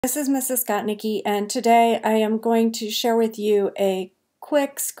This is Mrs. Skotnicki, and today I am going to share with you a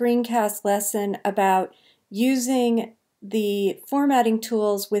quick screencast lesson about using the formatting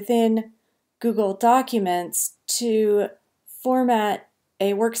tools within Google Documents to format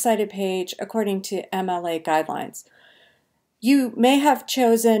a Works Cited page according to MLA guidelines. You may have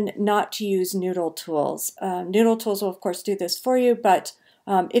chosen not to use Noodle Tools. Noodle Tools will of course do this for you, but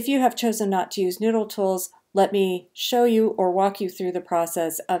if you have chosen not to use Noodle Tools, let me show you or walk you through the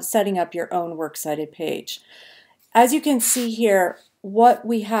process of setting up your own Works Cited page. As you can see here, what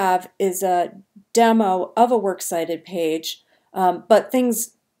we have is a demo of a Works Cited page, but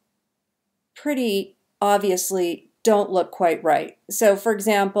things pretty obviously don't look quite right. So for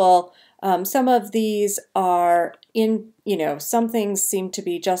example, some of these are some things seem to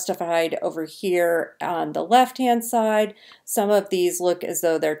be justified over here on the left-hand side. Some of these look as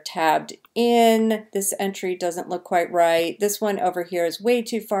though they're tabbed in. This entry doesn't look quite right. This one over here is way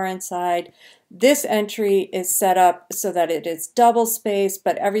too far inside. This entry is set up so that it is double spaced,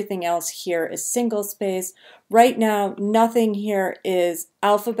 but everything else here is single spaced. Right now, nothing here is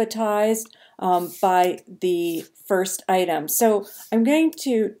alphabetized by the first item. So I'm going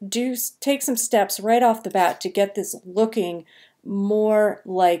to take some steps right off the bat to get this looking more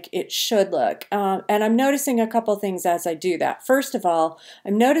like it should look. And I'm noticing a couple things as I do that. First of all,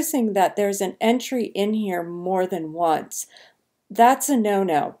 I'm noticing that there's an entry in here more than once. That's a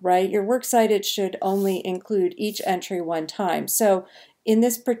no-no, right? Your Works Cited should only include each entry one time. So in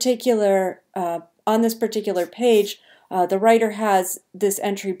this particular, on this particular page, the writer has this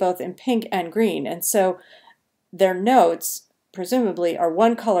entry both in pink and green, and so their notes presumably are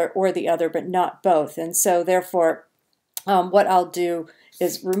one color or the other, but not both. And so therefore, what I'll do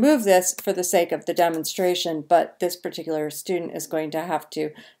is remove this for the sake of the demonstration, but this particular student is going to have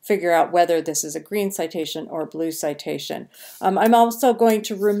to figure out whether this is a green citation or a blue citation. I'm also going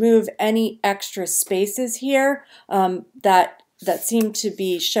to remove any extra spaces here that seem to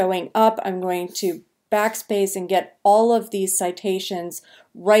be showing up. I'm going to backspace and get all of these citations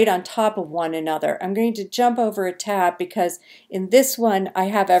right on top of one another. I'm going to jump over a tab because in this one I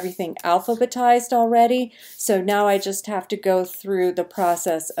have everything alphabetized already, so now I just have to go through the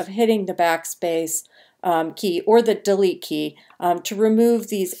process of hitting the backspace key or the delete key to remove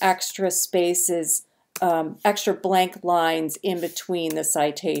these extra spaces, extra blank lines in between the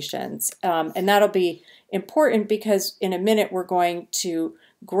citations. And that'll be important because in a minute we're going to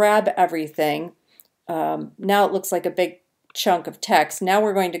grab everything. Now it looks like a big chunk of text. Now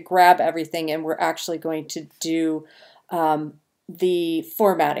we're going to grab everything and we're actually going to do the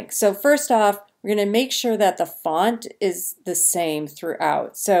formatting. So first off, we're going to make sure that the font is the same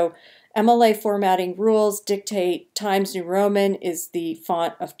throughout. So MLA formatting rules dictate Times New Roman is the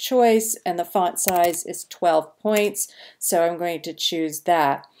font of choice and the font size is 12 points. So I'm going to choose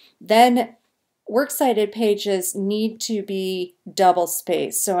that. Then Works Cited pages need to be double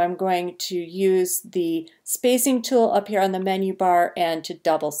spaced, so I'm going to use the spacing tool up here on the menu bar and to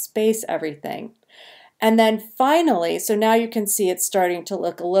double space everything. And then finally, so now you can see it's starting to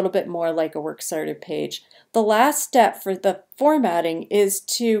look a little bit more like a Works Cited page. The last step for the formatting is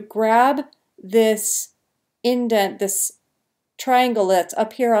to grab this indent, this triangle that's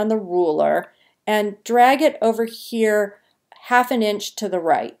up here on the ruler, and drag it over here ½ inch to the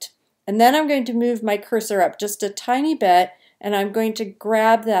right. And then I'm going to move my cursor up just a tiny bit, and I'm going to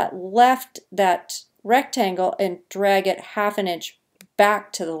grab that rectangle and drag it ½ inch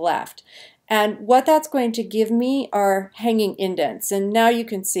back to the left. And what that's going to give me are hanging indents. And now you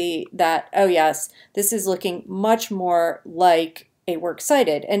can see that, oh yes, this is looking much more like a Works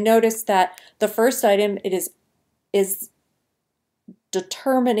Cited. And notice that the first item is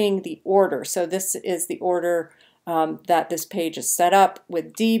determining the order. So this is the order that this page is set up,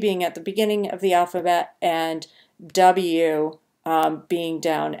 with D being at the beginning of the alphabet and W being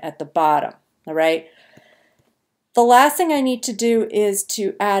down at the bottom. All right. The last thing I need to do is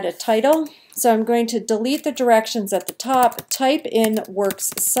to add a title. So I'm going to delete the directions at the top, type in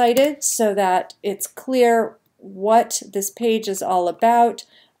Works Cited so that it's clear what this page is all about.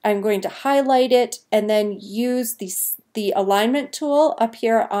 I'm going to highlight it and then use the alignment tool up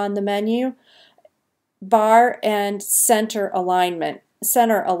here on the menu bar and center align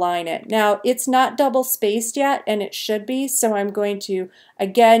it. Now it's not double spaced yet, and it should be, so I'm going to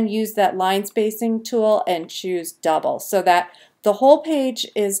again use that line spacing tool and choose double so that the whole page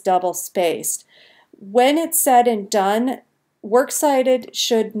is double spaced. When it's said and done, Works Cited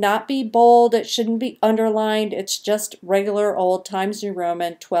should not be bold, it shouldn't be underlined, it's just regular old Times New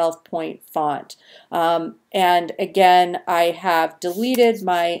Roman 12-point font. And again, I have deleted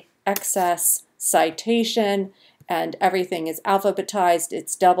my excess citation and everything is alphabetized,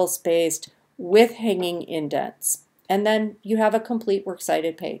 it's double-spaced with hanging indents. And then you have a complete Works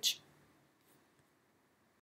Cited page.